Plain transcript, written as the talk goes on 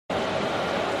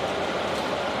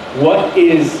What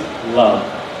is love?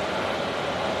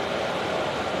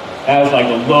 That was like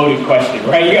a loaded question,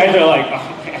 right? You guys are like,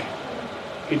 oh man.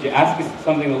 Could you ask us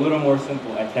something a little more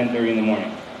simple at 10:30 in the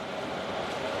morning?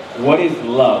 What is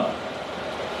love?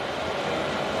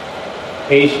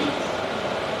 Patience.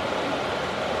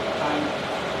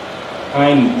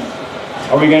 Kindness.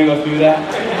 Are we going to go through that?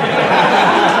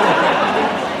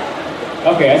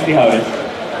 Okay, I see how it is.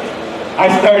 I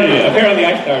started it. Apparently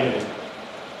I started it.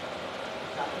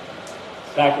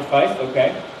 Sacrifice,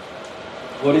 okay.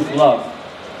 What is love?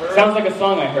 Sounds like a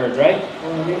song I heard, right?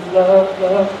 What is love,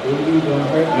 love, baby, don't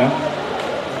hurt. No?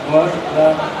 What is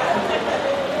love?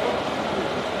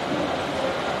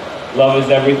 Love is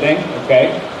everything,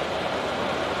 okay.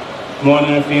 More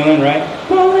than a feeling, right?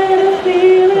 More than a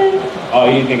feeling. Oh,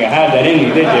 you didn't think I had that in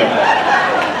me, did you?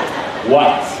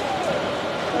 What?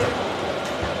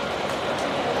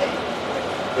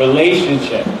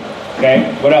 Relationship,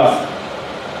 okay. What else?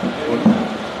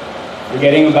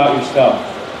 Forgetting about yourself.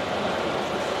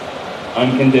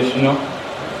 Unconditional.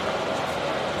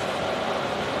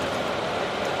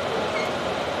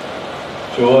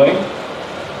 Joy.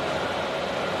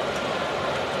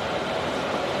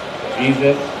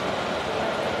 Jesus.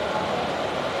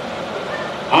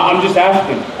 I'm just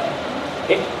asking.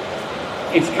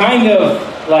 It's kind of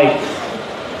like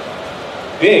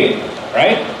big,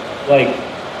 right? Like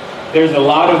there's a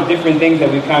lot of different things that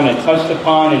we kind of touched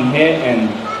upon and hit, and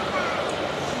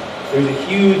there's a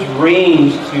huge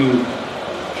range to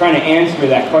trying to answer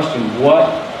that question. What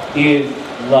is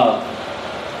love?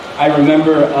 I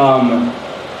remember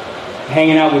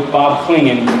hanging out with Bob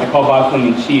Klingon. I call Bob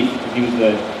Klingon Chief because he was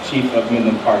the chief of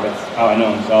Midland Park. That's how I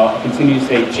know him. So I'll continue to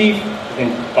say Chief,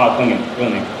 and Bob Klingon, real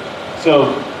name.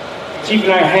 So Chief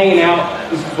and I are hanging out.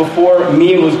 This is before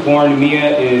Mia was born.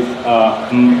 Mia is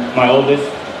my oldest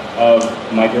of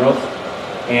my girls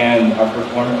and our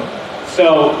firstborn.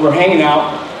 So we're hanging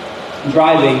out,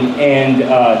 driving, and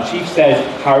Chief says,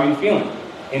 "How are you feeling?"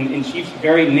 In Chief's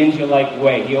very ninja-like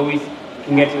way. He always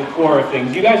can get to the core of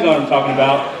things. You guys know what I'm talking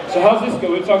about. So how's this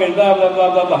going? We're talking blah, blah,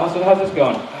 blah, blah, blah. So how's this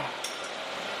going?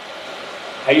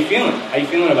 How you feeling? How you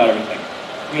feeling about everything?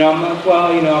 I'm like,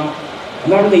 well, I'm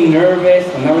not really nervous.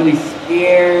 I'm not really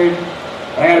scared.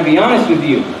 But I gotta be honest with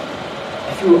you.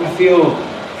 I feel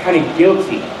kind of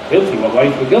guilty. Guilty? Well, why do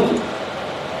you feel guilty?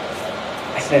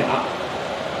 I said, I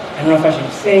don't know if I should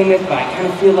be saying this, but I kind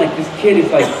of feel like this kid is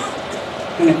like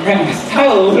gonna cramp my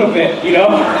style a little bit,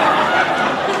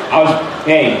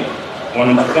 hey,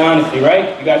 100% honesty,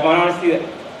 right? You guys want honesty?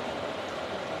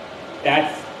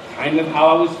 That's kind of how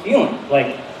I was feeling.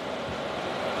 Like,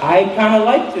 I kind of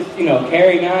liked just,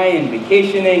 Carrie and I and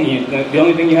vacationing. The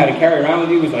only thing you had to carry around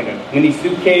with you was like a mini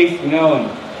suitcase, and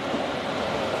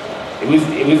it was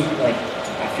like,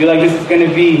 I feel like this is going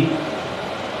to be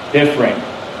different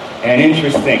and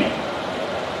interesting.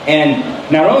 And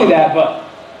not only that, but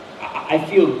I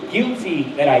feel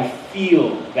guilty that I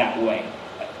feel that way.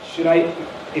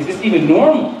 Is this even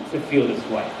normal to feel this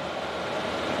way?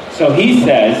 So he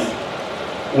says,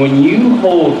 when you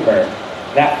hold her,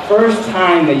 that first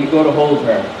time that you go to hold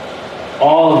her,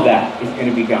 all of that is going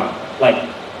to be gone. Like,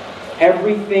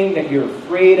 everything that you're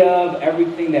afraid of,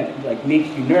 everything that like makes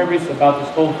you nervous about this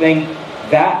whole thing,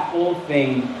 that whole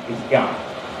thing is gone.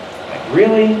 Like,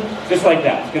 really? Just like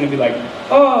that. It's going to be like,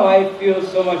 oh, I feel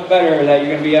so much better that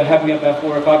you're going to be having me up at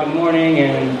 4 o'clock in the morning,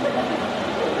 and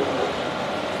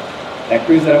that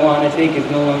cruise that I wanted to take is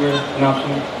no longer an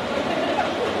option.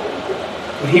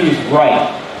 But he was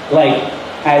right. Like,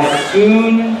 as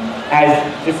soon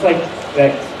as, just like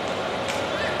that,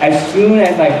 as soon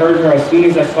as I heard her, as soon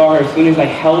as I saw her, as soon as I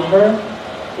held her,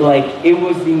 like, it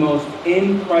was the most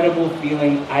incredible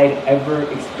feeling I'd ever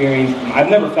experienced. I've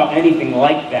never felt anything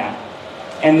like that.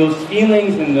 And those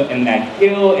feelings and that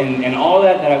guilt and all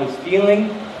that I was feeling,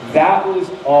 that was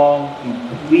all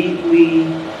completely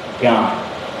gone.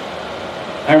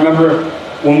 I remember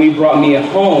when we brought Mia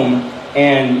home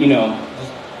and,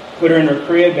 just put her in her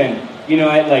crib and,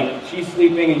 she's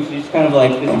sleeping and she's kind of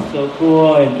like, this is so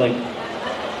cool, and like,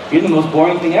 you're the most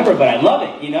boring thing ever, but I love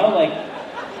it, you don't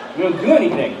do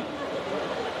anything.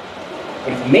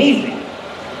 But it's amazing.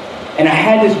 And I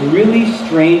had this really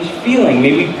strange feeling.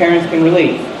 Maybe parents can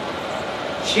relate.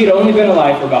 She had only been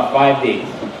alive for about 5 days.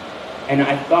 And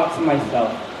I thought to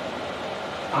myself,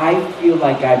 I feel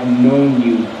like I've known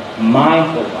you my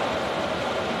whole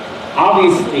life.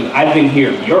 Obviously, I've been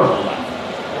here your whole life.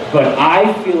 But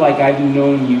I feel like I've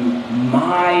known you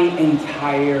my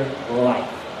entire life.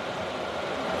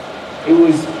 It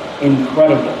was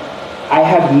incredible. I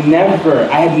had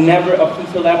never, up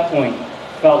until that point,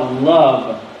 felt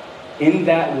love in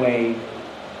that way,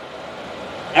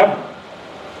 ever.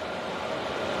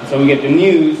 So we get the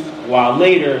news a while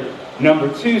later, number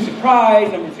 2,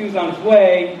 surprise, number 2's on its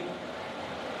way.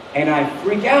 And I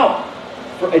freak out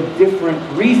for a different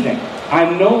reason.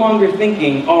 I'm no longer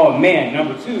thinking, oh man,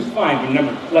 number 2's fine, but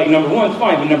number 1's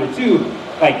fine, but number 2,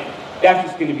 like, that's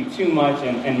just going to be too much,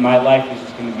 and my life is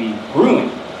just going to be ruined.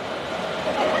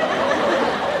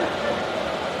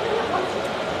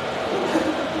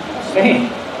 Saying.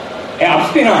 Yeah, I'm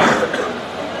just being honest.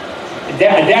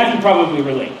 Dad would probably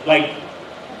relate. Like,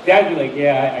 Dad would be like,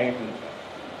 yeah, I can.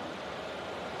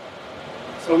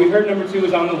 So we heard number 2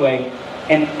 was on the way,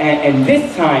 and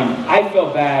this time I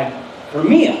felt bad for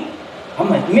Mia. I'm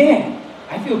like, man,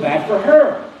 I feel bad for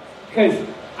her because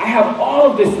I have all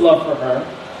of this love for her.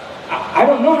 I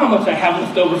don't know how much I have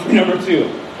left over for number 2.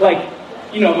 Like,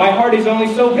 my heart is only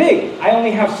so big. I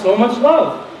only have so much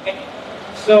love.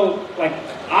 So, like,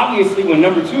 obviously when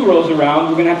number 2 rolls around,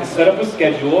 we're going to have to set up a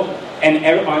schedule, and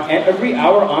every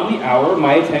hour on the hour,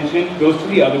 my attention goes to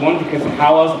the other one, because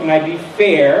how else can I be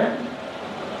fair?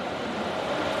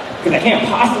 Because I can't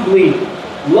possibly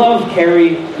love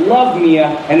Carrie, love Mia,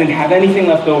 and then have anything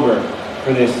left over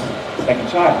for this second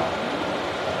child.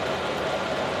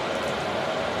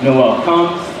 Noel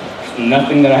comes, there's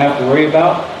nothing that I have to worry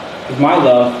about, because my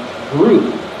love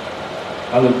grew.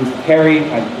 I love grew for Carrie,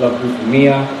 I love grew for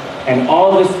Mia, and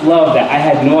all this love that I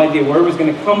had no idea where it was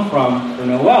going to come from for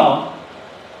Noel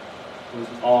was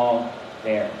all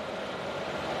there.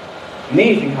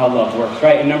 Amazing how love works,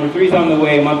 right? And number 3's on the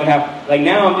way, a month and a half. Like,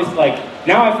 now I'm just like,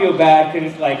 now I feel bad,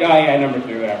 because it's like, oh yeah, number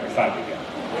 3, whatever, it's not a big deal.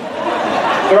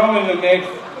 Throw him in the mix.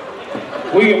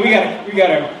 We got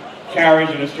a carriage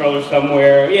and a stroller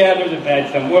somewhere. Yeah, there's a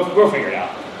bed somewhere. We'll figure it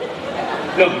out.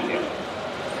 No big deal.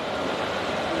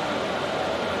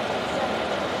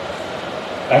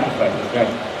 Sacrifices,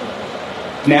 right?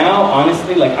 Now,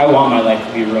 honestly, like, I want my life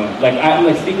to be ruined. Like, I'm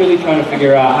like secretly trying to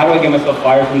figure out how do I get myself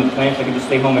fired from the plant so I can just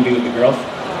stay home and be with the girls.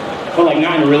 But like,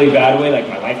 not in a really bad way, like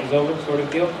my life is over sort of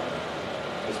deal.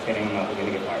 Just kidding, I'm not looking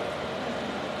to get fired.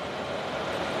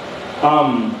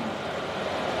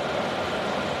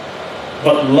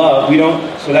 But love, we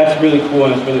don't, so that's really cool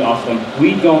and it's really awesome.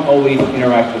 We don't always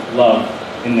interact with love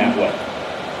in that way.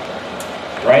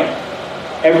 Right?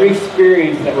 Every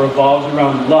experience that revolves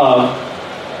around love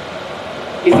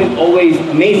isn't always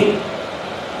amazing,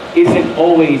 isn't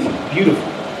always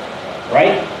beautiful,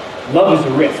 right? Love is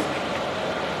a risk.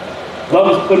 Love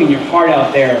is putting your heart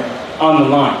out there on the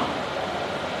line.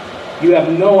 You have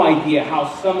no idea how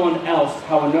someone else,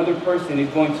 how another person is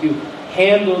going to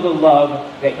handle the love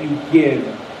that you give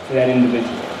to that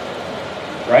individual,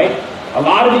 right? A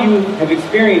lot of you have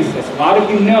experienced this. A lot of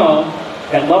you know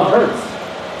that love hurts.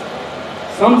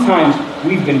 Sometimes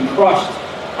we've been crushed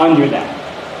under that.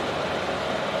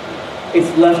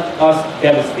 It's left us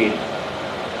devastated.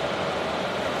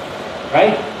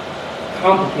 Right?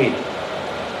 Complicated.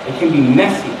 It can be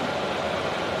messy.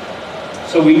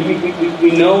 So we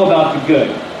know about the good,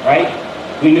 right?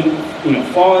 We know,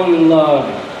 falling in love,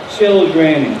 and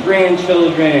children and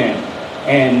grandchildren,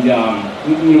 and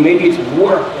maybe it's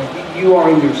work. Like you are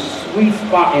in your sweet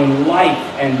spot in life,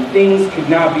 and things could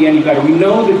not be any better. We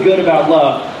know the good about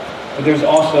love, but there's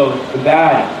also the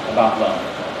bad about love.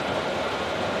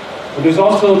 But there's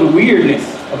also the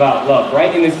weirdness about love,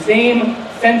 right? In the same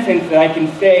sentence that I can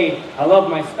say, I love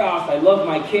my spouse, I love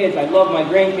my kids, I love my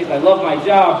grandkids, I love my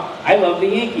job, I love the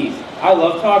Yankees, I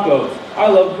love tacos, I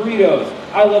love burritos,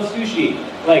 I love sushi.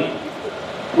 Like,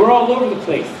 we're all over the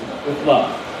place with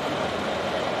love.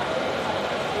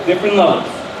 Different levels.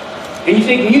 And you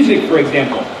take music, for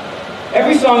example.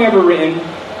 Every song ever written,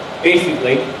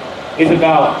 basically, is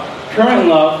about current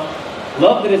love,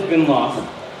 love that has been lost.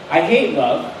 I hate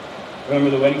love.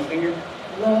 Remember the wedding singer?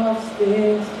 Love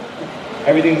sticks.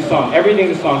 Everything's a song.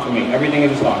 Everything's a song for me. Everything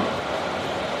is a song.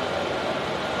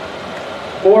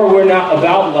 Or we're not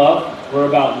about love. We're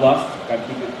about lust. Gotta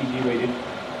keep it PG rated.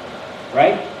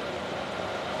 Right?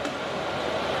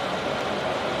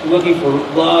 Looking for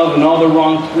love in all the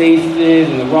wrong places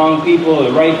and the wrong people,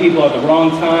 the right people at the wrong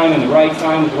time and the right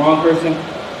time with the wrong person.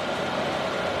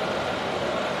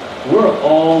 We're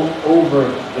all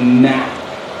over the map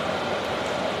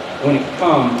when it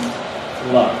comes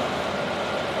to love.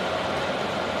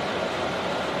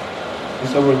 And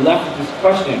so we're left with this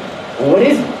question, well, what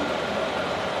is it?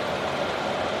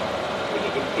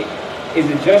 Is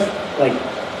it just like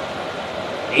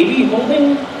baby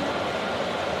holding?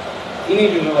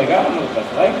 Teenagers are like, I don't know what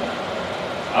that's like.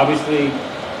 Obviously,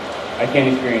 I can't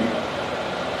experience that.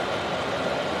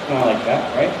 It's not like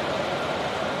that, right?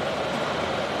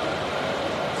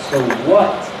 So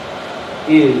what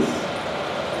is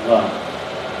love?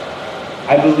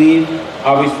 I believe,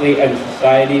 obviously, as a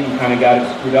society, we kind of got it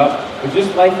screwed up, but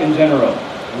just life in general,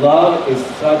 love is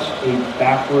such a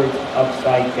backwards,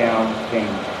 upside-down thing,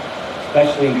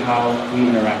 especially in how we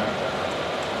interact.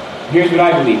 Here's what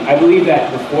I believe. I believe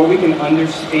that before we can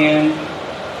understand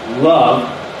love,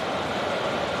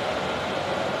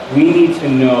 we need to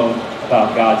know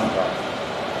about God's love.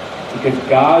 Because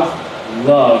God's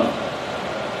love,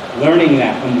 learning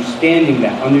that, understanding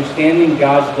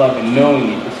God's love and knowing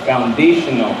it is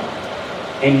foundational.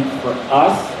 And for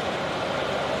us,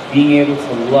 being able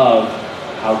to love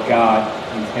how God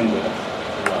intended us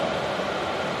to love.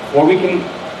 Before we can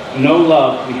know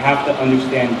love, we have to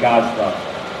understand God's love.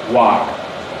 Why?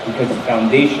 Because it's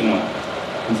foundational.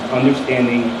 It's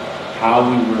understanding how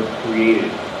we were created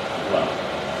to love.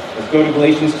 Let's go to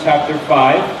Galatians chapter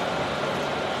 5.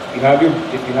 If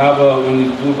you have one of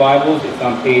these blue Bibles, it's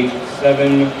on page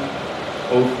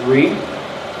 703.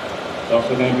 It's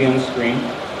also going to be on the screen.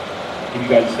 I'll give you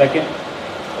guys a second.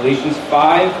 Galatians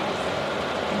 5,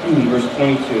 verse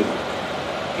 22.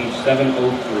 Page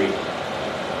 703. It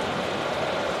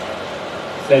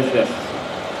says this.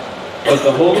 But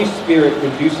the Holy Spirit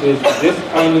produces this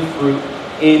kind of fruit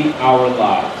in our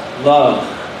lives. Love,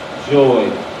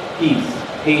 joy, peace,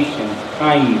 patience,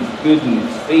 kindness,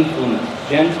 goodness, faithfulness,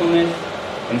 gentleness,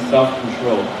 and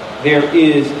self-control. There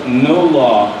is no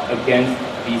law against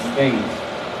these things.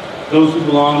 Those who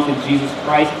belong to Jesus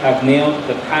Christ have nailed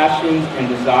the passions and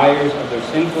desires of their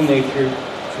sinful nature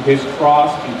to his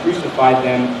cross and crucified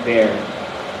them there.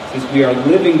 Since we are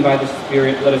living by the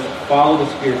Spirit, let us follow the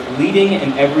Spirit, leading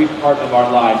in every part of our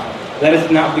lives. Let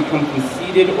us not become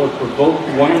conceited or provoke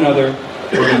one another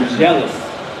or be jealous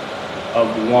of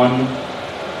one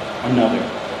another.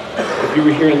 If you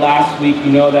were here last week,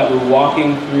 you know that we're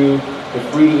walking through the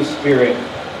fruit of the Spirit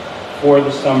for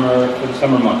the summer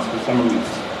months, for the summer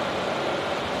weeks.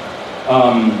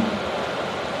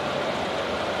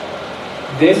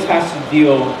 This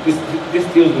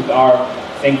deals with our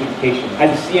sanctification.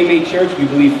 As a CMA church, we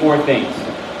believe four things.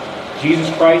 Jesus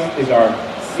Christ is our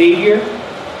Savior,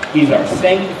 he's our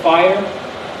sanctifier,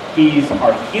 he's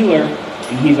our healer,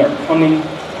 and he's our coming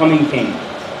King.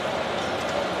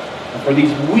 And for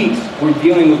these weeks, we're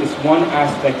dealing with this one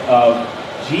aspect of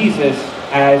Jesus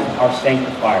as our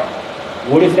sanctifier.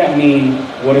 What does that mean?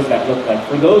 What does that look like?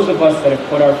 For those of us that have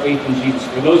put our faith in Jesus,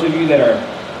 for those of you that are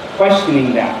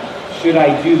questioning that, should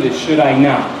I do this? Should I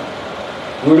not?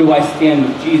 Where do I stand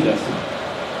with Jesus?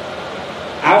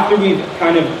 After we've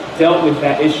kind of dealt with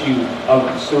that issue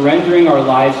of surrendering our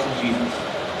lives to Jesus,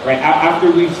 right?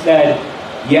 After we've said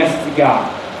yes to God,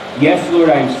 yes, Lord,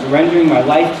 I am surrendering my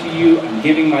life to you, I'm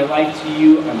giving my life to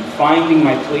you, I'm finding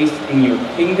my place in your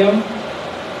kingdom,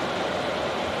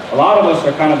 a lot of us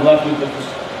are kind of left with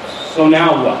this, so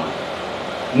now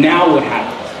what? Now what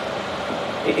happens?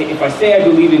 If I say I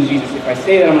believe in Jesus, if I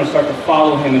say that I'm going to start to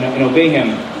follow him and obey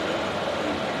him,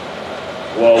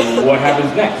 well, what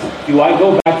happens next? Do I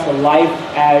go back to life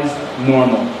as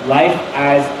normal? Life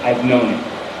as I've known it?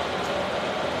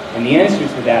 And the answer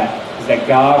to that is that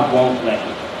God won't let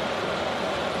you.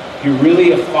 If you're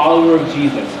really a follower of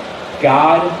Jesus,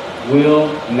 God will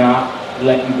not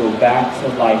let you go back to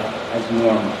life as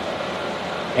normal.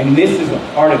 And this is a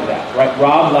part of that, right?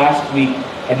 Rob last week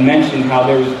had mentioned how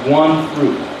there is one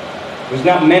fruit. There's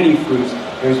not many fruits.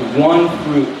 There's one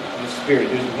fruit of the Spirit.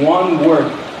 There's one work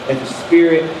that the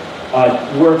Spirit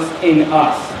works in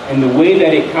us. And the way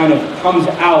that it kind of comes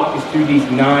out is through these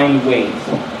 9 ways.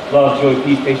 Love, joy,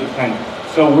 peace, patience, kindness.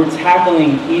 So we're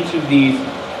tackling each of these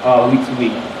week to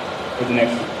week for the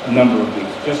next number of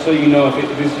weeks. Just so you know,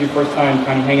 if this is your first time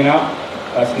kind of hanging out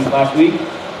since last week,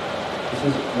 this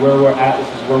is where we're at. This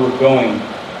is where we're going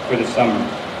for the summer.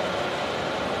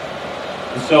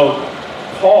 And so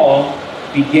Paul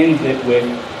begins it with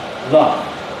love.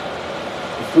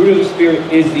 The fruit of the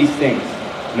Spirit is these things.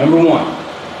 Number 1,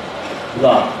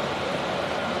 love.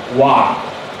 Why?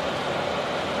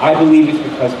 I believe it's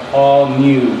because Paul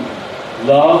knew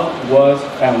love was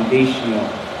foundational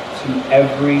to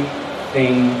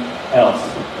everything else.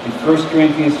 In 1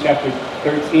 Corinthians chapter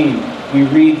 13, we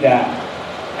read that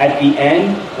at the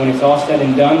end, when it's all said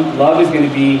and done, love is going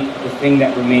to be the thing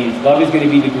that remains. Love is going to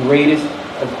be the greatest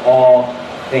of all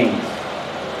things.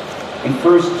 In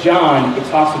 1 John, it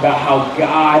talks about how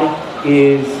God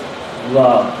is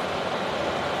love.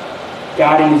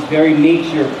 God in his very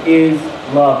nature is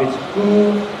love. It's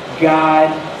who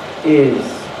God is.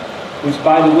 Which,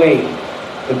 by the way,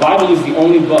 the Bible is the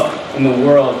only book in the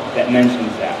world that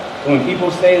mentions that. So when people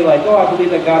say, like, oh, I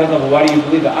believe that God is love, well, why do you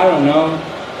believe that? I don't know.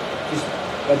 Just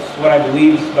that's what I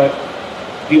believe. But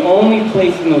the only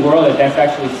place in the world that that's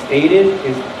actually stated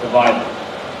is the Bible.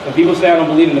 So people say I don't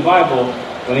believe in the Bible,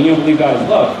 well then you don't believe God is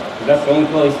love, because that's the only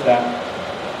place that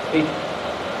faith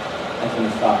that's going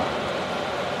to stop.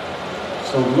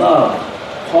 So love.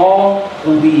 Paul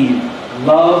believed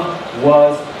love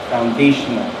was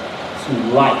foundational to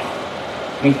life.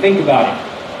 I mean, think about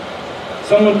it.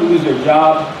 Someone could lose their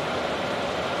job.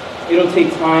 It'll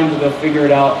take time, but they'll figure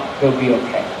it out. They'll be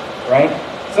okay, right?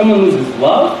 Someone loses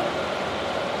love,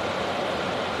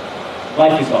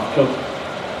 life is off kilter.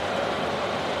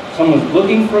 Someone's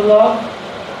looking for love,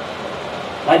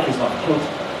 life is off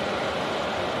kilter.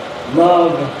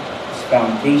 Love is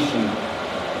foundational.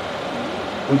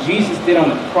 What Jesus did on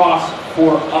the cross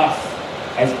for us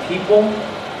as people,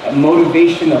 that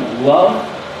motivation of love,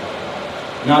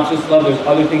 not just love, there's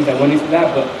other things that went into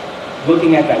that, but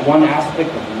looking at that one aspect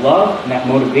of love and that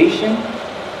motivation,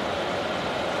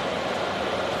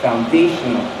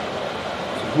 foundational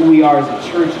to who we are as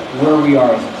a church, where we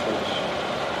are as a church,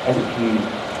 as a community.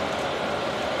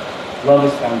 Love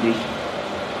is foundational.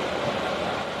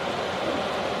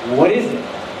 What is it?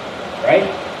 Right?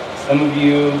 Some of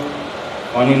you,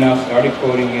 funny enough, started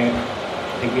quoting it.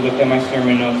 I think we looked at my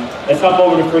sermon notes. Let's hop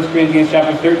over to 1 Corinthians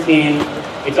chapter 13.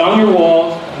 It's on your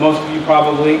walls, most of you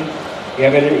probably. You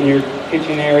have it in your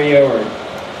kitchen area or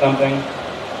something.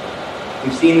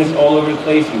 We've seen this all over the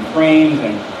place in frames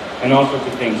and all sorts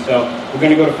of things. So we're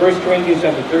going to go to 1 Corinthians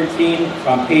chapter 13. It's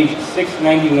on page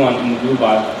 691 in the Blue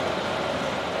Bible.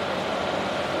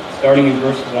 Starting in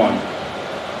verse 1. It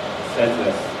says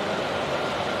this.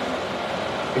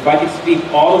 If I could speak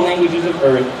all the languages of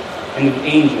earth and of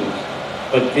angels,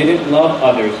 but didn't love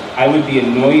others, I would be a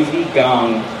noisy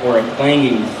gong or a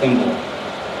clanging cymbal.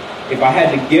 If I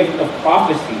had the gift of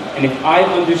prophecy, and if I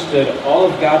understood all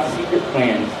of God's secret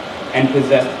plans and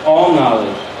possessed all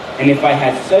knowledge, and if I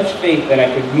had such faith that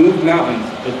I could move mountains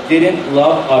but didn't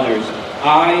love others,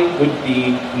 I would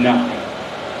be nothing.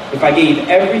 If I gave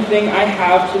everything I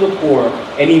have to the poor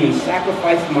and even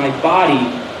sacrificed my body,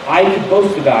 I could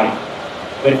boast about it.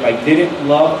 But if I didn't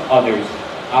love others,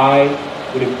 I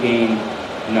would have gained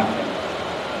nothing.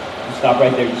 I'll stop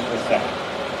right there just for a second.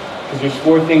 Because there's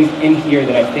 4 things in here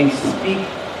that I think speak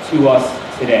to us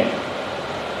today.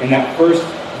 In that first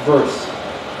verse,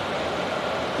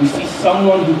 we see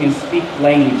someone who can speak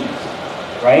languages,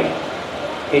 right?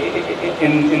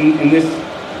 In this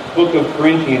book of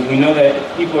Corinthians, we know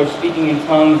that people are speaking in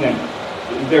tongues, and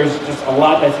there's just a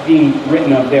lot that's being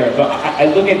written up there. But I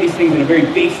look at these things in a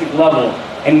very basic level,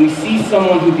 and we see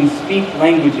someone who can speak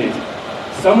languages.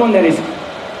 Someone that is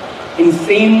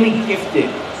insanely gifted,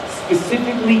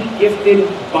 specifically gifted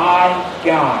by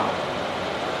God.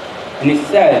 And it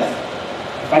says,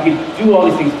 if I could do all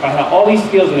these things, if I had all these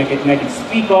skills and I could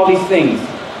speak all these things,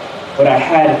 but I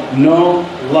had no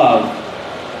love,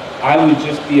 I would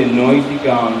just be a noisy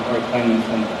gong or a clanging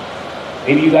cymbal.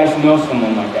 Maybe you guys know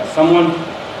someone like that. Someone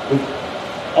with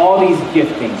all these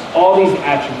giftings, all these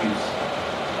attributes,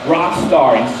 rock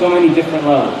star in so many different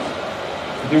levels.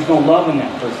 But there's no love in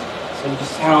that person, so it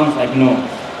just sounds like noise.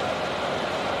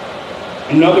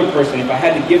 Another person, if I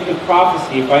had the gift of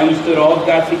prophecy, if I understood all of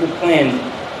God's secret plans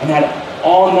and had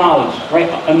all knowledge, right?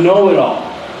 A know-it-all.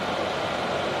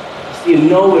 You see, a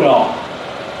know-it-all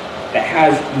that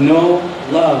has no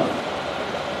love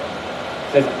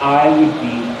says, I would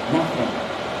be nothing.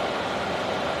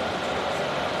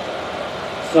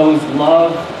 So is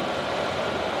love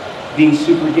being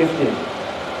super gifted?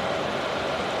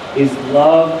 Is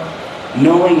love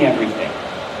knowing everything?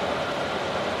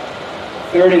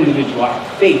 Third individual,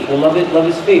 faith. Well, love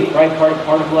is faith, right?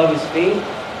 Part of love is faith.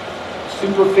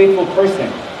 Super faithful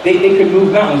person. They could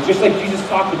move mountains, just like Jesus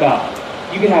talked about.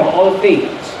 You can have all the faith.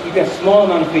 You can have a small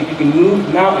amount of faith. You can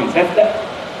move mountains.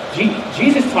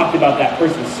 Jesus talked about that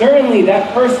person. Certainly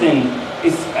that person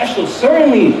is special.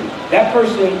 Certainly that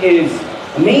person is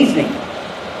amazing.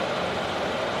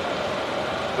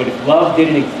 But if love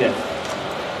didn't exist,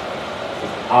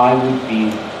 I would be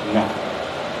nothing.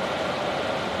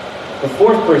 The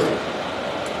fourth person.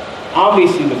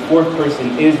 Obviously, the fourth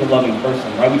person is the loving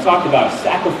person, right? We talked about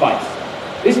sacrifice.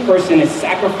 This person has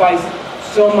sacrificed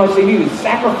so much. They've even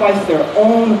sacrificed their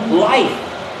own life.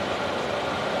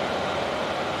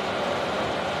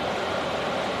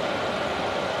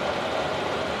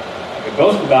 I could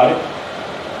boast about it.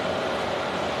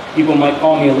 People might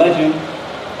call me a legend.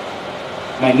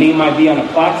 My name might be on a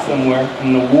plaque somewhere,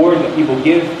 an award that people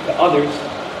give to others.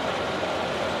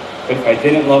 But if I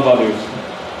didn't love others,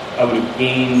 I would have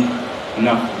gained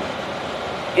nothing.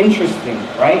 Interesting,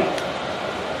 right?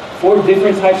 4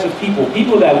 different types of people.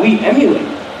 People that we emulate.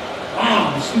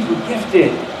 Wow, the super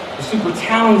gifted, the super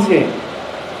talented.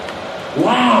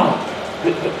 Wow,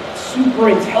 the super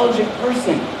intelligent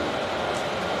person.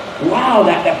 wow,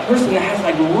 that person that has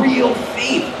like real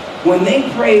faith, when they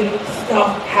pray,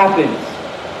 stuff happens.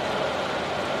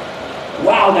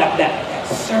 Wow, that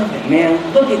servant,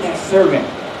 man, look at that servant.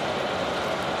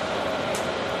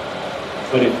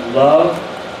 But if love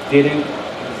didn't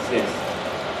exist,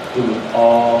 it would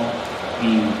all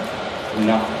be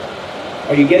nothing.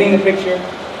 Are you getting the picture?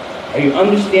 Are you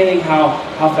understanding how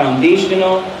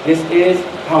foundational this is?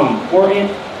 How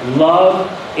important love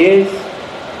is?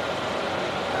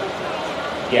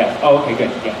 Yeah. Oh, okay,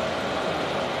 good. Yeah.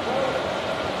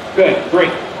 Good.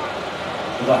 Great.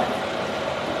 I'm glad.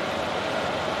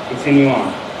 Continue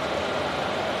on.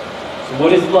 So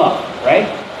what is love, right?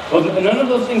 Well, none of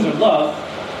those things are love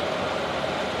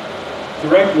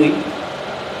directly.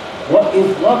 What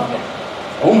is love then?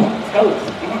 Oh my, tell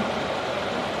us. Come on.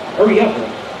 Hurry up.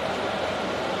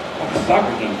 Like a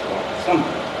soccer game for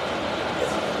something.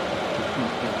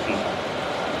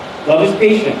 Love is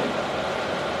patient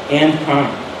and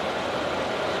kind.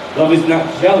 Love is not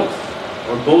jealous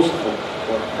or boastful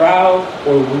or proud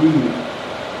or rude.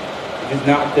 It does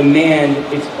not demand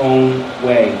its own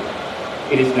way.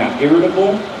 It is not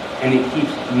irritable, and it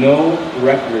keeps no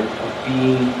record of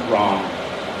being wrong.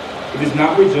 It does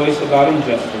not rejoice about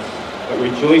injustice, but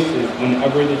rejoices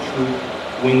whenever the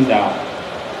truth wins out.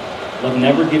 Love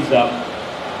never gives up,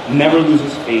 never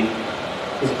loses faith,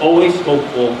 is always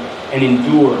hopeful, and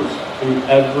endures through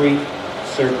every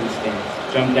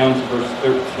circumstance. Jump down to verse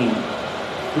 13.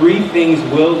 3 things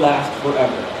will last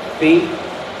forever: faith,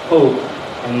 hope,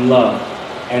 and love.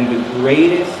 And the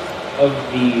greatest of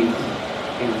these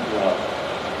is love.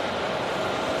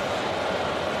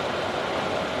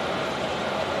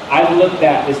 I've looked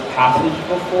at this passage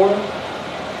before,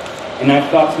 and I've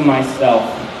thought to myself,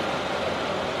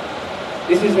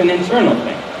 this is an internal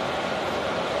thing.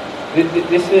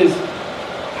 This is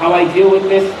how I deal with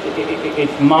this.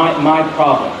 It's my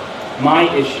problem, my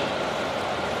issue.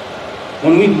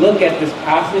 When we look at this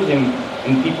passage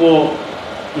and people,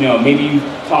 maybe you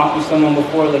talked to someone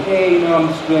before, like, hey, I'm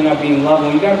just really not being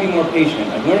loving. You got to be more patient.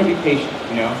 Like, learn to be patient,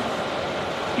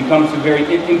 You come to a very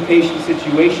impatient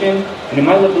situation, and it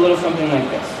might look a little something like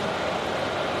this.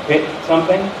 Hit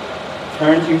something,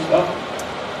 turn to yourself.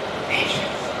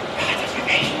 Patience. God, just be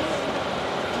patient.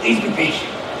 Please be patient.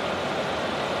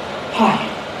 Hi.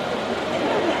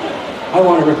 I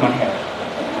want to rip my hair.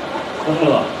 Well,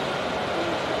 hello.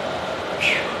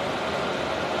 Phew.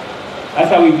 That's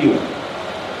how we view it.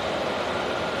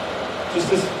 Just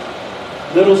this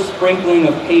little sprinkling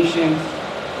of patience,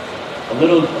 a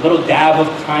little dab of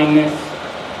kindness,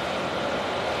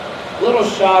 a little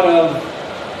shot of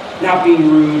not being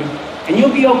rude, and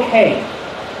you'll be okay.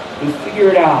 You'll figure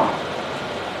it out.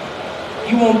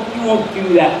 You won't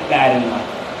do that bad in life.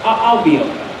 I'll be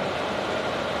okay.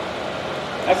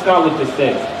 That's not what this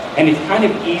is. And it's kind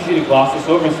of easy to gloss this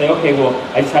over and say, okay, well,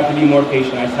 I just have to be more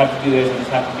patient. I just have to do this. I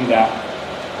just have to do that.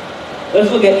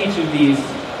 Let's look at each of these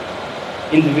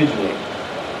individually.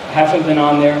 I have something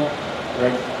on there.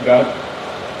 Rick, you got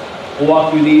it? We'll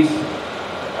walk through these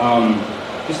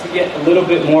just to get a little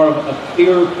bit more of a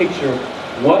clearer picture.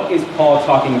 What is Paul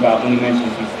talking about when he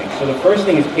mentions these things? So the first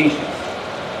thing is patience.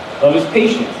 Love is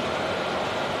patience.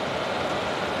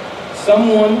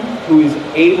 Someone who is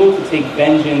able to take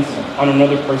vengeance on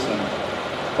another person,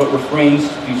 but refrains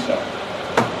to do so,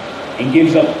 and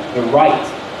gives up the right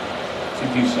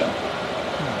to do so.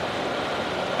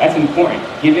 That's important,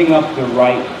 giving up the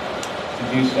right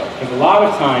to do so. Because a lot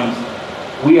of times,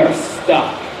 we are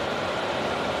stuck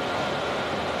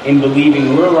in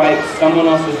believing we're right, someone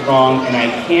else is wrong, and I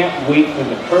can't wait for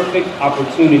the perfect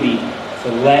opportunity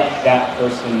to let that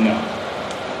person know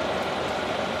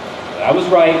that I was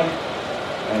right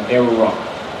and they were wrong.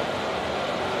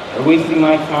 They're wasting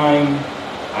my time,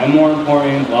 I'm more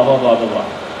important, blah, blah, blah, blah, blah.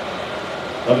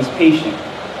 Love is patient.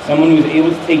 Someone who is able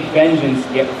to take vengeance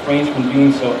yet refrains from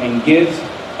doing so and gives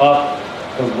up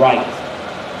the right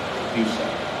to do so.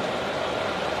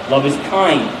 Love is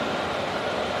kind.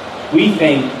 We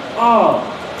think, oh,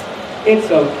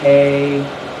 it's okay.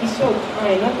 He's so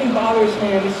kind. Nothing bothers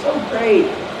him. He's so great.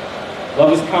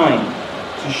 Love is kind.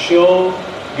 To show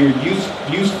your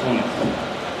usefulness.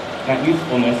 Not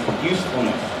youthfulness,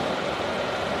 usefulness.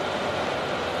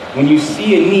 When you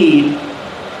see a need,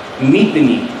 you meet the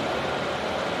need.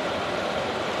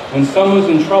 When someone's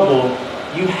in trouble,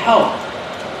 you help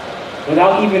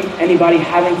without even anybody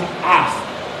having to ask,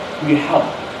 do you help?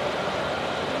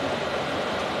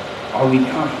 Are we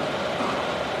kind?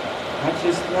 Not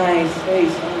just nice, hey,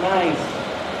 so nice.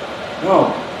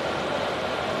 No.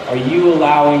 Are you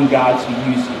allowing God to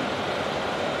use you?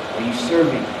 Are you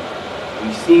serving? Are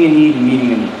you seeing a need and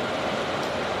meeting a need?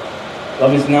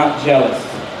 Love is not jealous.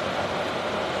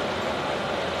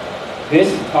 This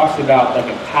talks about like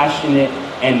a passionate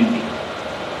envy.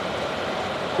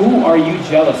 Who are you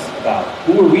jealous about?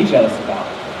 Who are we jealous about?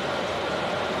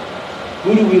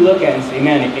 Who do we look at and say,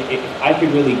 man, if I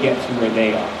could really get to where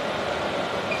they are?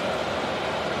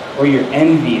 Or you're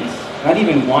envious, not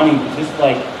even wanting, but just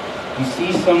like you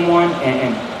see someone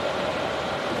and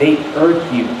they irk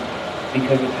you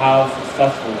because of how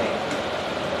successful they are.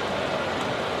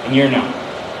 And you're not,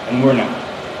 and we're not.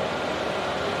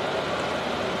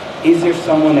 Is there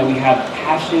someone that we have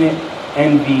passionate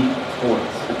envy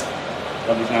towards?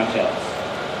 Love is not jealous.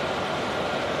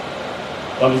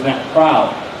 Love is not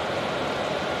proud.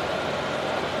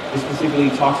 This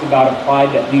specifically talks about a pride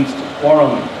that leads to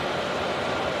quarreling.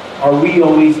 Are we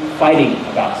always fighting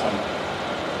about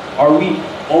something? Are we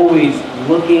always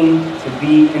looking to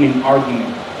be in an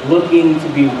argument, looking to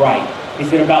be right?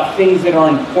 Is it about things that are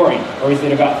important, or is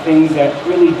it about things that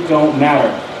really don't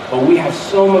matter? But we have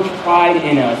so much pride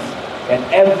in us that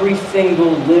every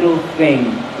single little thing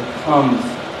becomes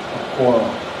a quarrel,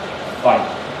 a fight,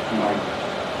 an argument.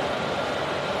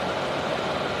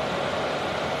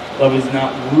 Love is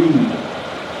not rude.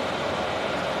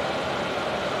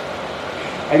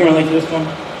 I can relate to this one.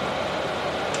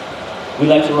 We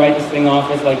like to write this thing off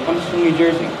as like, I'm just from New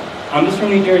Jersey. I'm just from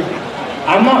New Jersey.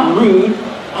 I'm not rude.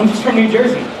 I'm just from New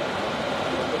Jersey.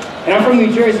 And I'm from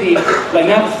New Jersey, like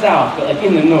not the South, but like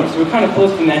in the North. So we're kind of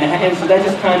close to Manhattan. So that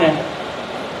just kind of,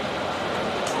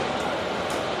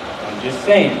 I'm just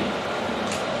saying,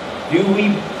 do we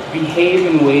behave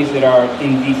in ways that are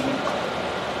indecent?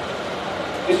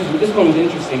 This one was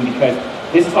interesting because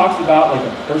this talks about like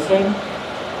a person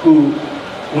who,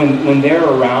 when they're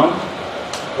around,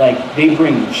 like they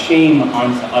bring shame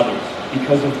onto others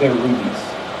because of their rudeness.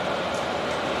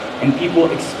 And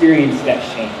people experience that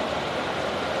shame.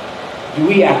 Do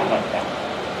we act like that?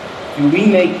 Do we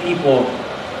make people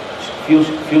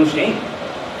feel shame?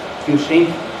 Feel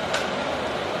shameful?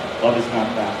 Love is not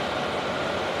that.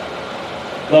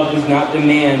 Love does not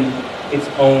demand its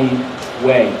own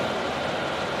way.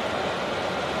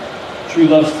 True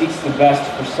love seeks the best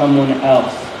for someone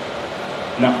else,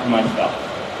 not for myself.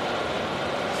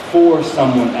 It's for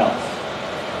someone else.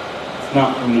 It's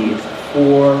not for me, it's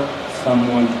for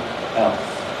someone else.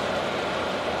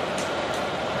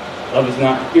 Love is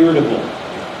not irritable.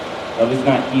 Love is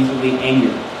not easily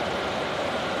angered.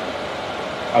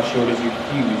 How short is your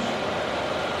fuse?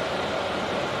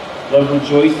 Love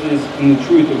rejoices in the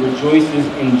truth. It rejoices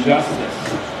in justice.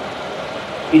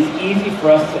 It's easy for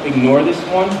us to ignore this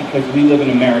one because we live in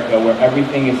America where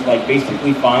everything is like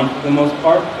basically fine for the most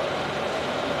part.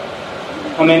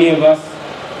 How many of us,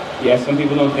 some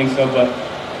people don't think so, but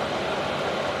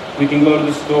we can go to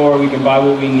the store, we can buy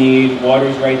what we need,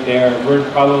 water's right there. We're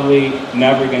probably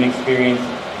never going to experience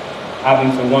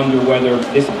having to wonder whether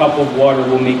this cup of water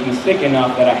will make me sick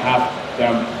enough that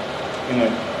I'm going to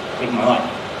take my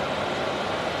life.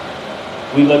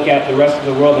 We look at the rest of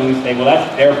the world and we say, well,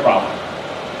 that's their problem.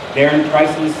 They're in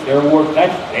crisis, they're war,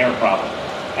 that's their problem.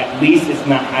 At least it's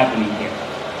not happening here.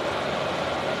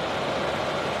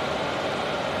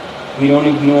 We don't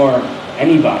ignore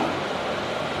anybody.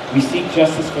 We seek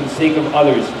justice for the sake of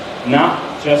others, not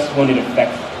just when it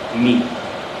affects me.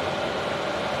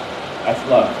 That's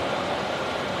love.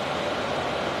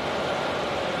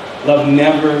 Love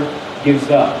never gives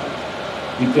up.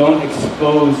 We don't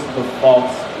expose the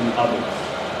faults in others.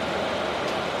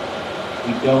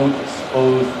 We don't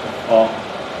expose the fault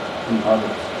in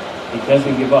others. It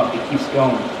doesn't give up. It keeps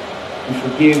going. We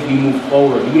forgive. We move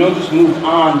forward. We don't just move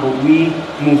on, but we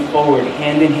move forward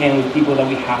hand in hand with people that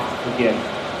we have to forgive.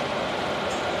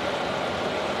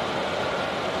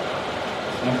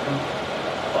 Next one.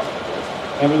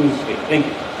 Never lose faith. Thank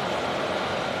you.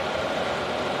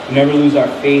 We never lose our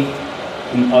faith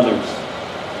in others.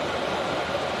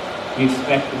 We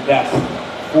expect the best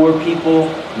for people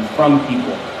and from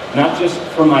people. Not just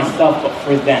for myself, but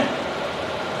for them.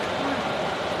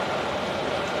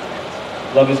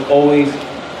 Love is always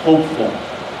hopeful.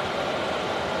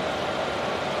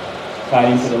 Tied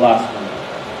into the last one.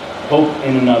 Hope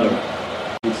in another.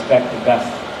 We expect the best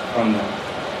from them.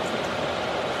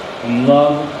 And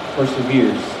love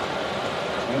perseveres.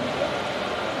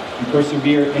 We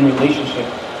persevere in relationship.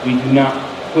 We do not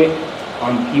quit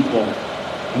on people.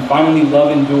 And finally,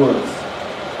 love endures.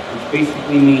 Which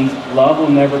basically means love will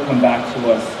never come back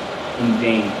to us in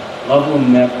vain. Love will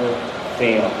never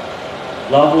fail.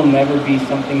 Love will never be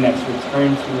something that's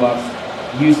returned to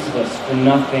us useless, for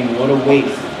nothing, what a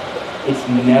waste. It's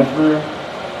never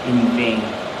in vain.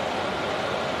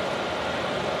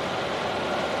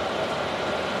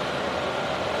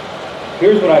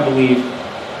 Here's what I believe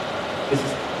this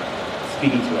is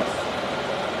speaking to us.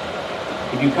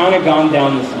 if you've kind of gone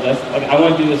down this list, like I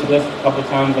went through this list a couple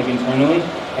times, like internally,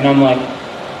 and I'm like,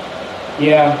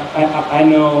 yeah, I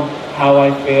know how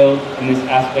I failed in this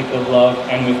aspect of love,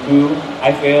 and with who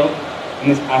I failed in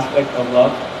this aspect of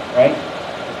love, right?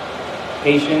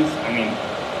 Patience, I mean,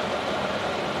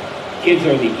 kids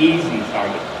are the easy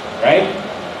target, right?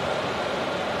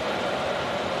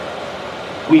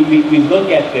 We look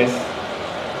at this,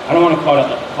 I don't want to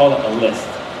call it a list.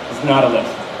 It's not a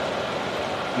list.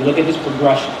 We look at this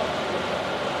progression,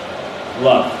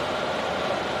 love,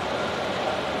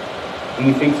 and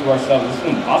we think to ourselves, this is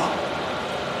impossible.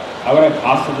 How would I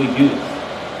possibly do this?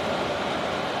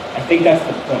 I think that's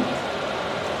the point.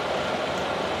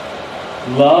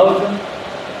 Love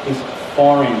is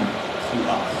foreign to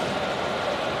us.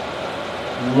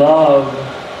 Love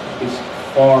is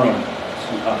foreign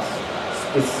to us.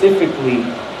 Specifically,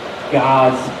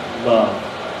 God's love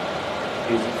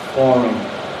is foreign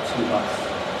to us.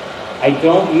 I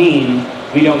don't mean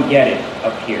we don't get it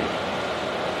up here.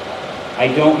 I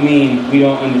don't mean we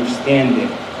don't understand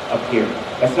it up here.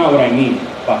 That's not what I mean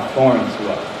by foreign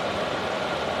to us.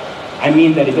 I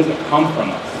mean that it doesn't come from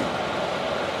us.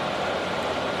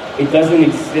 It doesn't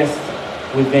exist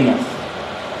within us.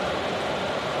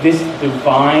 This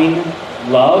divine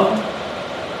love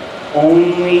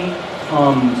only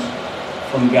comes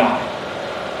from God.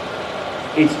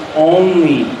 It's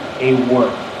only a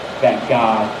work that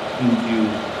God can do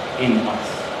in us.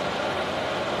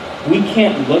 We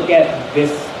can't look at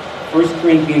this 1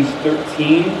 Corinthians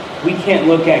 13, we can't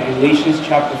look at Galatians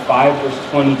chapter 5, verse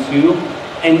 22,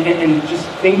 and just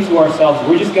think to ourselves,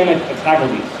 we're just going to tackle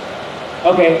these.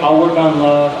 Okay, I'll work on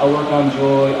love, I'll work on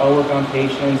joy, I'll work on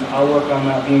patience, I'll work on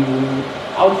not being rude.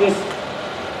 I'll just,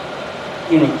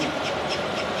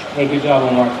 hey, good job,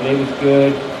 Omar. Today was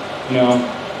good.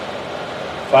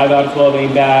 5 out of 12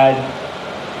 ain't bad.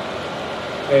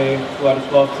 Okay, 2 out of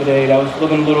 12 today. That was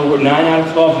looking a little weird. 9 out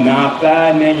of 12, not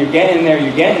bad, man. You're getting there.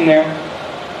 You're getting there.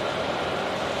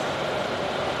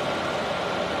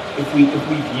 If we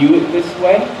view it this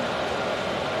way,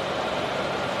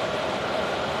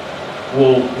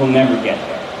 we'll never get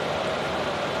there.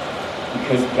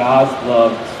 Because God's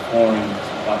love is foreign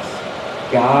to us.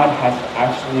 God has to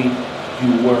actually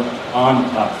do work on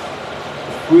us.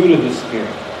 The fruit of the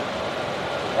Spirit,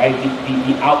 right?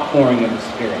 The outpouring of the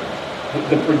Spirit.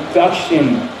 The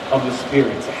production of the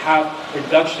Spirit. To have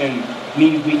production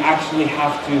means we actually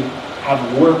have to have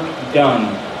work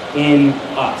done in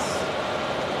us.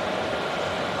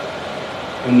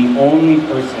 And the only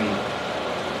person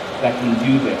that can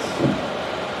do this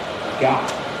is God.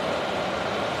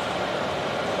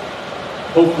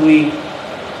 Hopefully,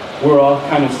 we're all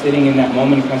kind of sitting in that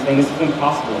moment and kind of saying, this is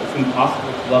impossible. It's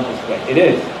impossible to love this way. It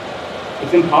is.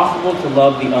 It's impossible to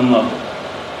love the unlovable.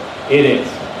 It is.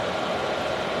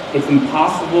 It's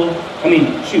impossible,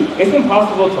 it's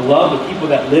impossible to love the people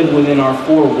that live within our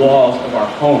four walls of our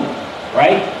home,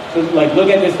 right? So look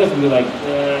at this list and be like,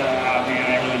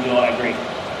 man, I really do all that great.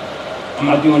 I'm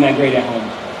not doing that great at home.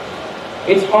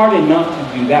 It's hard enough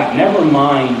to do that. Never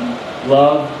mind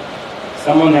love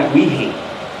someone that we hate.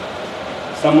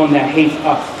 Someone that hates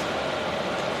us.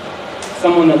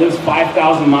 Someone that lives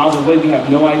 5,000 miles away. We have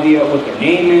no idea what their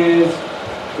name is,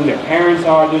 who their parents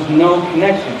are. There's no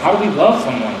connection. How do we love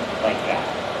someone like that?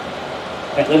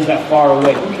 That lives that far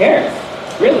away? Who cares?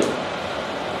 Really?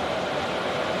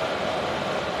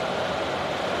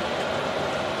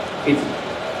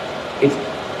 It's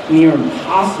near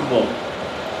impossible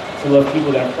to love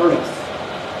people that hurt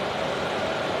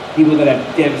us. People that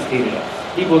have devastated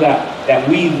us. People that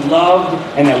we loved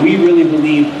and that we really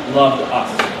believe loved us.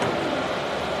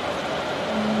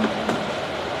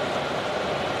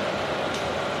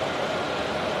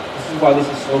 This is why this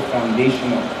is so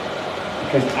foundational.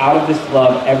 Because out of this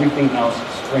love, everything else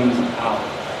springs out.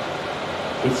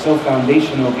 It's so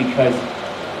foundational because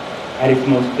at its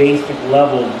most basic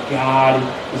level, God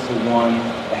is the one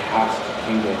that has to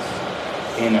do this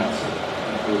in us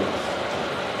and through us.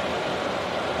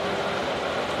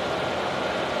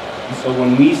 And so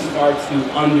when we start to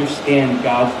understand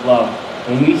God's love,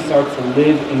 when we start to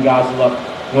live in God's love,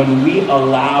 when we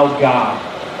allow God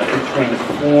to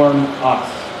transform us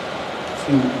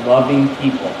to loving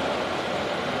people,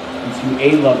 into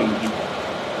a loving people,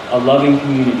 a loving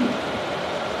community,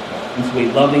 into a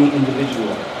loving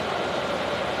individual,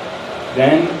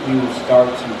 then we will start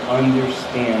to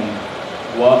understand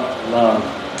what love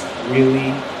really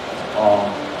is all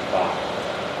about.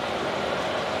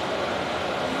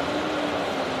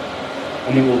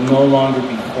 And it will no longer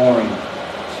be foreign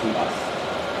to us.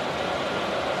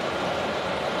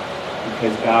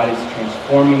 Because God is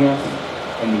transforming us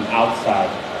from the outside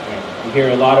in. You hear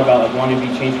a lot about like wanting to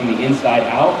be changed from the inside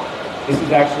out. This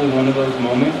is actually one of those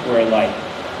moments where like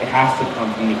it has to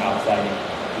come from the outside in,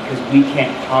 because we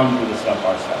can't conjure this up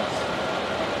ourselves.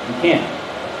 We can't.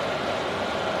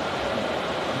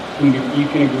 You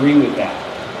can agree with that.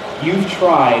 You've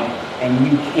tried and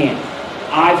you can't.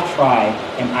 I've tried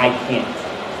and I can't.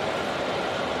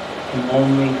 It can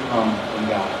only come from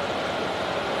God.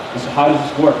 And so how does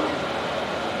this work?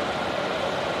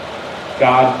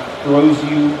 God throws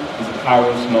you into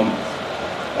kairos moments.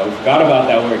 Now, we forgot about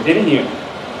that word, didn't you?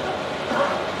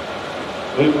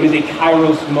 What is a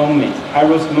kairos moment?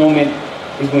 Kairos moment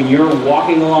is when you're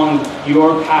walking along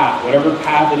your path, whatever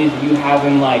path it is that you have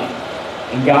in life,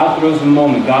 and God throws a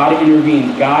moment, God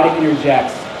intervenes, God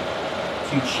interjects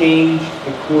to change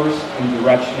the course and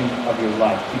direction of your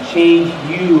life, to change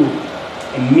you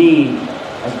and me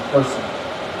as a person,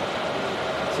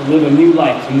 to live a new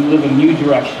life, to live a new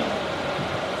direction.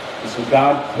 And so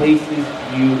God places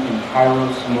you in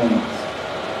kairos moments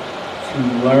to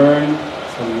learn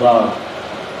to love.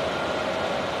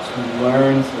 To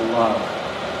learn to love.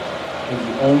 Because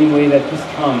the only way that this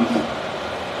comes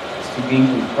is to being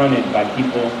confronted by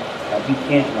people that we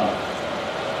can't love.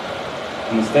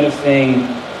 And instead of saying,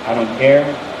 I don't care,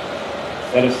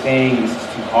 instead of saying, this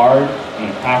is too hard, I'm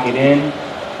going to pack it in,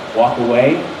 walk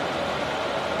away,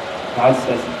 God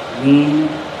says, lean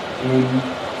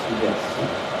into this.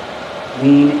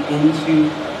 Lean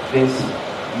into this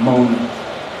moment.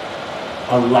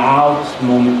 Allow this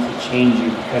moment to change you,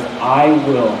 because I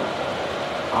will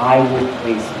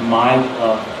place my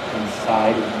love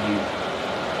inside of you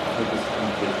for this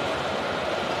complete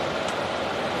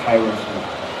kairos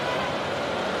moment.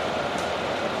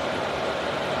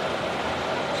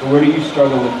 So where do you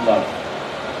struggle with love?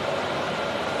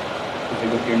 Is it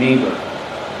with your neighbor?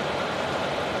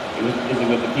 Is it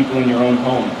with the people in your own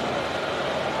home?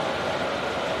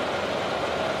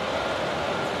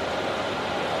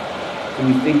 When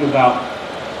we think about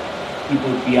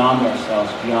people beyond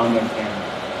ourselves, beyond our family,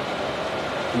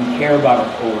 when we care about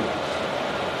our coworkers,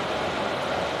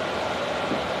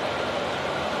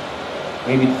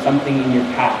 maybe it's something in your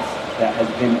past that has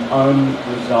been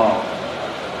unresolved,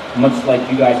 much like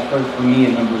you guys heard from me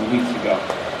a number of weeks ago.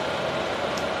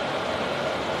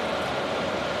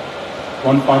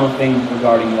 One final thing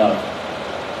regarding love.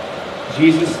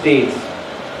 Jesus states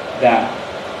that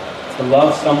to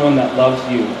love someone that loves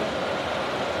you,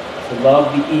 to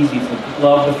love the easy, to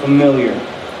love the familiar,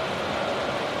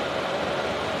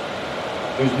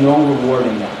 there's no reward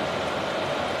in that.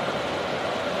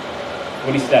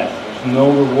 What he says, there's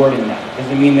no reward in that.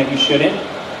 Doesn't mean that you shouldn't.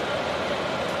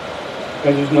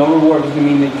 Because there's no reward doesn't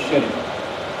mean that you shouldn't.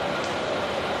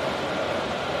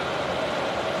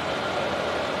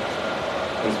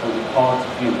 That's what we call it to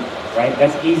do, right?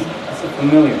 That's easy. That's the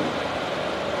familiar.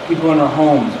 People in our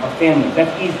homes, our families,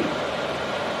 that's easy.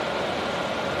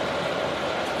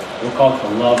 We're called to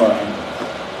love our enemies.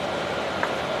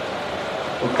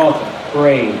 We're called to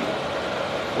pray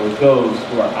for those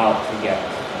who are out to get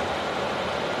us.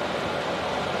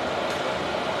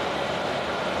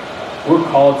 We're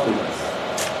called to this.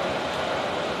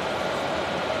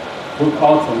 We're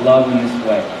called to love in this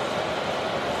way.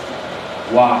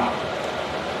 Why?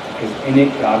 Because in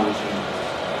it, God will change us.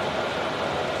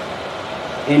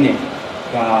 In it,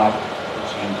 God will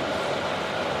change us.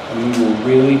 And we will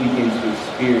really begin to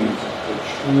experience what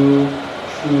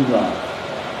true love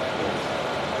is.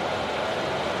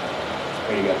 Let's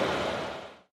pray together.